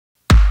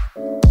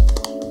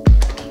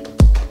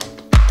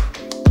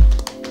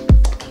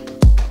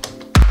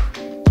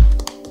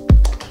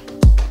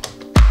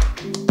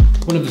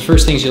One of the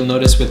first things you'll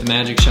notice with the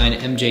Magicshine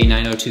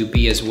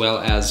MJ-902B as well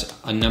as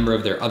a number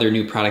of their other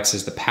new products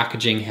is the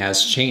packaging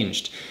has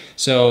changed.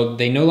 So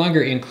they no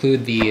longer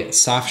include the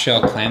soft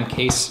shell clam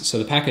case, so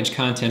the package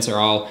contents are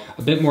all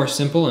a bit more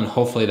simple, and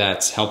hopefully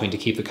that's helping to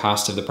keep the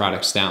cost of the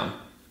products down.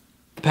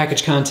 The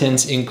package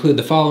contents include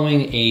the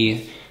following: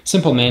 a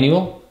simple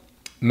manual,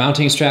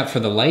 mounting strap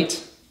for the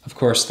light, of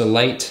course the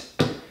light,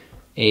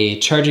 a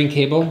charging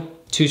cable,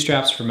 2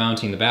 straps for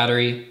mounting the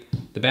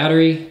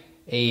battery,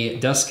 a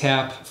dust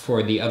cap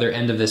for the other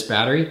end of this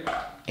battery,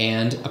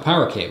 and a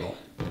power cable.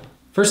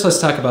 First, let's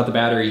talk about the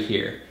battery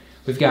here.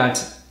 We've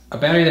got a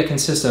battery that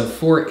consists of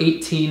 4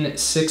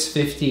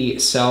 18650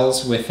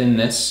 cells within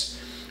this.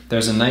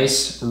 There's a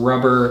nice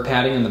rubber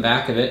padding in the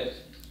back of it,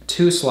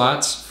 2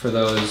 slots for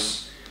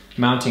those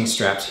mounting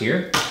straps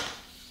here.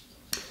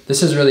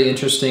 This is really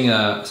interesting.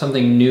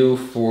 Something new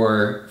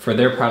for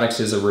their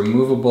products is a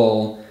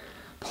removable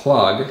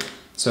plug.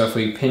 So if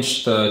we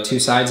pinch the 2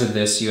 sides of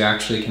this, you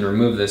actually can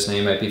remove this. Now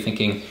you might be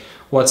thinking,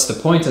 what's the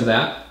point of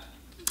that?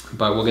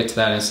 But we'll get to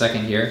that in a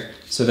second here.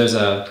 So there's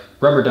a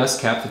rubber dust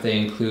cap that they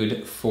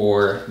include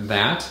for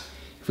that.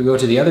 If we go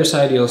to the other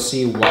side, you'll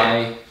see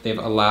why they've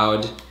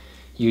allowed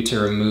you to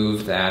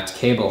remove that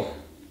cable.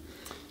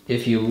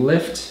 If you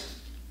lift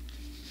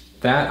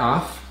that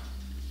off,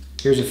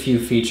 here's a few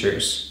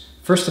features.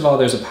 First of all,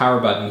 there's a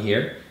power button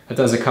here. That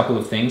does a couple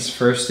of things.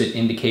 First, it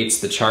indicates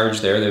the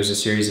charge there. There's a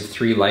series of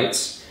 3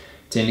 lights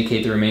to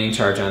indicate the remaining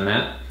charge on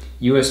that.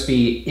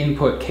 USB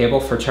input cable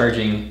for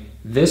charging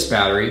this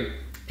battery,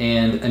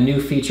 and a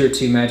new feature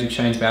to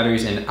Magicshine's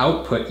batteries, an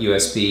output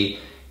USB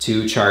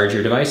to charge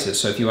your devices.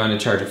 So if you want to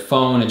charge a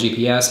phone, a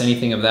GPS,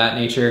 anything of that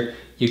nature,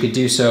 you could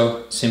do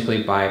so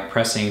simply by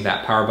pressing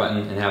that power button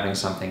and having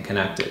something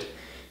connected.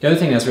 The other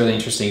thing that's really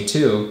interesting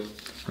too,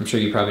 I'm sure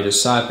you probably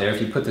just saw it there,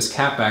 if you put this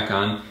cap back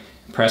on,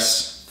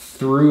 press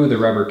through the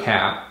rubber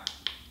cap,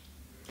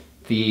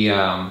 the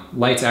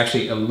lights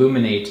actually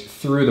illuminate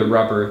through the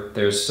rubber.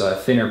 There's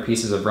thinner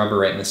pieces of rubber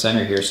right in the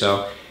center here,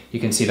 so you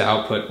can see the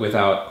output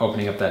without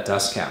opening up that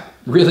dust cap.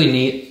 Really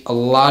neat, a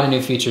lot of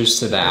new features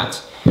to that.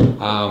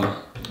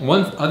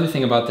 One other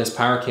thing about this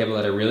power cable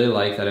that I really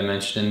like, that I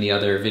mentioned in the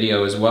other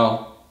video as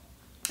well,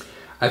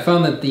 I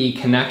found that the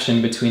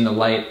connection between the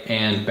light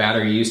and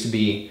battery used to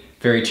be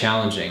very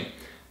challenging.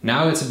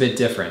 Now it's a bit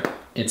different.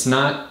 It's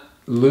not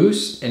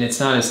loose and it's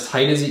not as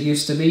tight as it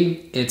used to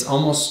be. It's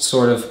almost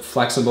sort of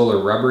flexible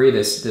or rubbery.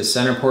 This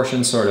center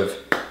portion sort of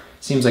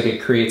seems like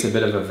it creates a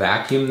bit of a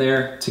vacuum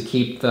there to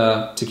keep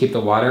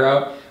the water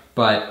out,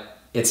 but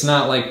it's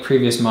not like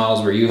previous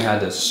models where you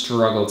had to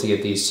struggle to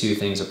get these 2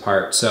 things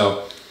apart.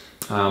 So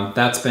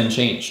that's been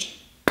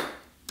changed.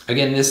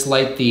 Again, this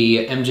light,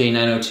 the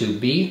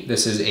MJ-902B,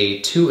 this is a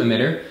 2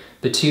 emitter.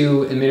 The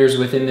 2 emitters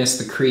within this,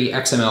 the Cree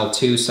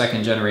XML2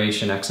 2nd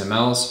generation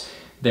XMLs,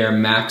 their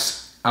max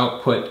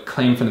output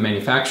claim from the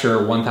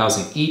manufacturer,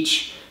 1,000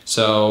 each.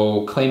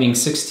 So claiming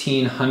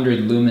 1,600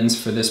 lumens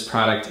for this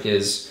product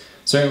is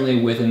certainly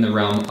within the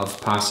realm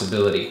of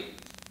possibility.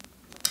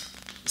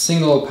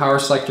 Single power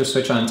selector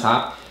switch on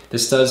top.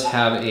 This does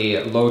have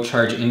a low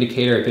charge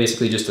indicator. It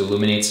basically just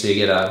illuminates, so you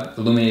get a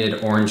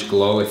illuminated orange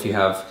glow if you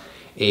have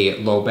a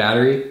low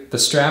battery. The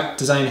strap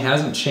design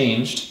hasn't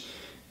changed.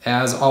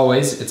 As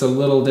always, it's a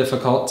little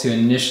difficult to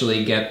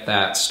initially get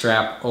that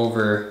strap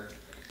over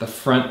the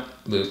front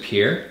loop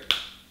here,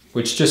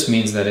 which just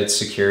means that it's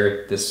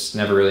secure. This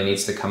never really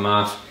needs to come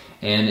off,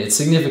 and it's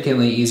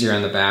significantly easier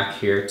on the back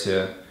here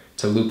to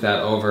loop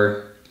that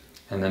over,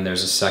 and then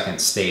there's a second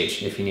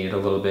stage if you need it a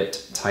little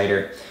bit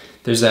tighter.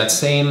 There's that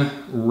same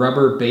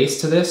rubber base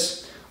to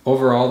this.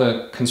 Overall,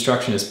 the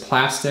construction is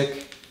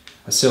plastic,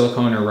 a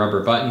silicone or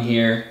rubber button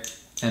here,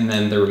 and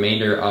then the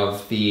remainder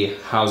of the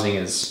housing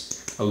is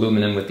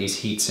aluminum with these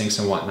heat sinks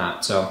and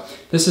whatnot. So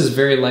this is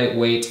very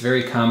lightweight,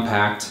 very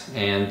compact,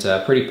 and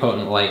pretty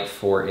potent light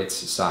for its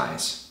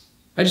size.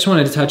 I just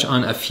wanted to touch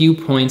on a few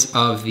points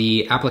of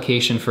the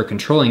application for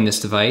controlling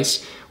this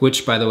device,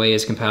 which by the way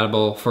is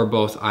compatible for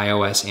both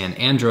iOS and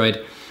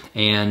Android.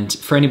 And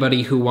for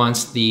anybody who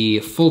wants the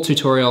full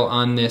tutorial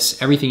on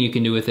this, everything you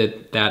can do with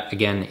it, that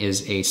again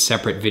is a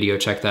separate video.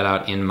 Check that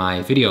out in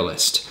my video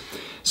list.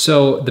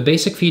 So the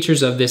basic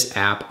features of this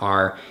app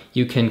are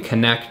you can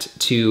connect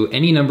to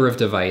any number of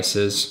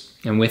devices,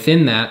 and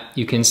within that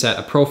you can set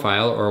a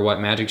profile, or what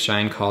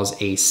Magicshine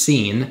calls a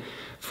scene.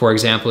 For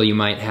example, you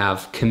might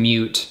have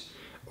commute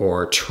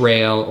or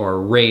trail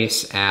or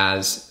race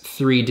as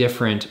 3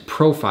 different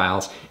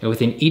profiles, and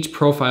within each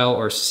profile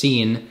or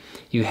scene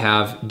you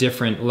have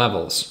different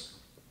levels.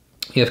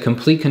 You have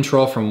complete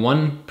control from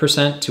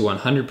 1% to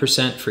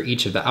 100% for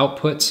each of the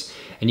outputs,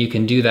 and you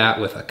can do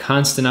that with a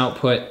constant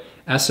output,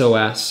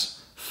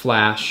 SOS,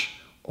 flash,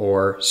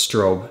 or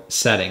strobe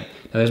setting.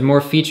 Now there's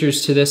more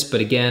features to this, but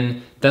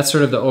again, that's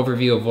sort of the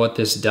overview of what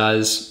this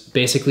does.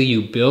 Basically,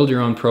 you build your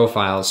own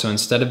profiles, so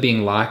instead of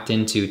being locked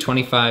into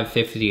 25,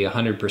 50,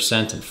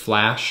 100% in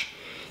flash,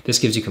 this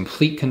gives you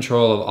complete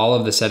control of all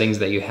of the settings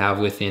that you have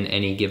within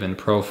any given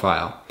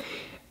profile.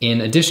 In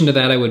addition to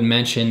that, I would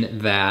mention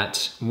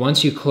that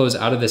once you close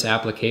out of this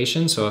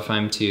application, so if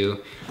I'm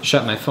to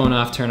shut my phone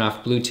off, turn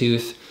off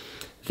Bluetooth,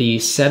 the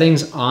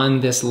settings on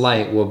this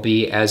light will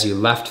be as you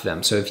left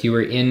them. So if you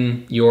were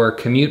in your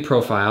commute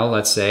profile,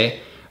 let's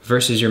say,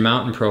 versus your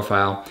mountain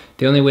profile,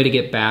 the only way to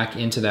get back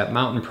into that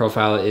mountain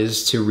profile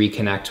is to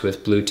reconnect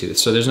with Bluetooth.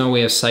 So there's no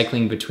way of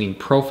cycling between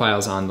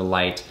profiles on the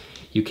light.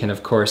 You can,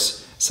 of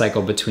course,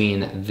 cycle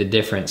between the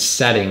different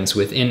settings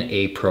within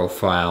a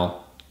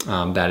profile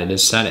that it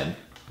is set in.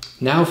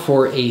 Now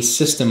for a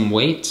system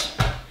weight,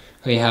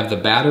 we have the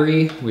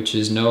battery, which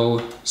is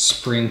no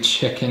spring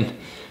chicken,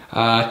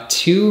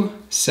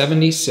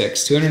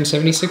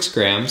 276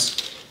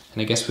 grams,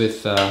 and I guess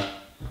with the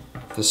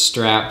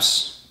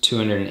straps,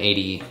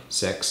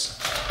 286.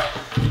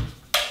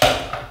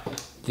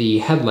 The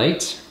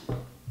headlight,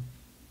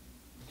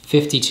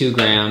 52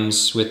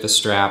 grams with the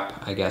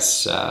strap, I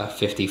guess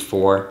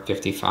 54,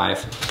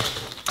 55.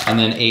 And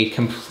then a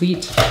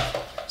complete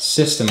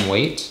system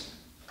weight,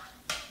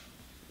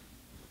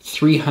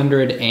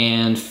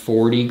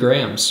 340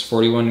 grams,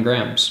 41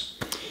 grams.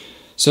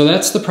 So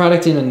that's the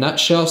product in a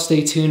nutshell.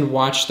 Stay tuned,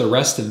 watch the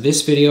rest of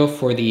this video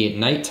for the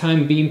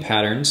nighttime beam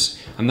patterns.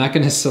 I'm not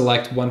gonna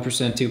select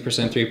 1%,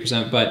 2%,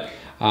 3%, but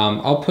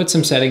I'll put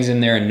some settings in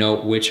there and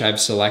note which I've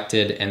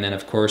selected, and then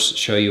of course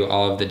show you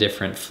all of the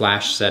different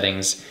flash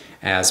settings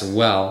as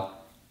well.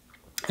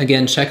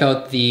 Again, check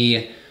out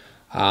the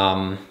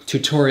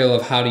tutorial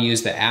of how to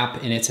use the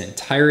app in its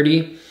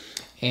entirety.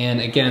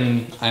 And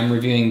again, I'm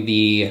reviewing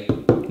the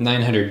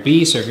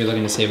 900B, so if you're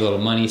looking to save a little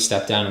money,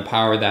 step down in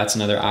power, that's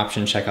another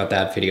option. Check out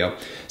that video.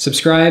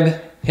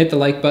 Subscribe, hit the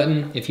like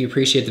button if you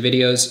appreciate the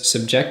videos.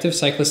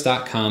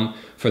 Subjectivecyclist.com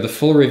for the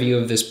full review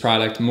of this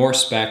product, more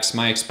specs,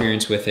 my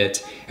experience with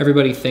it.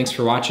 Everybody, thanks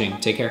for watching.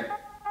 Take care.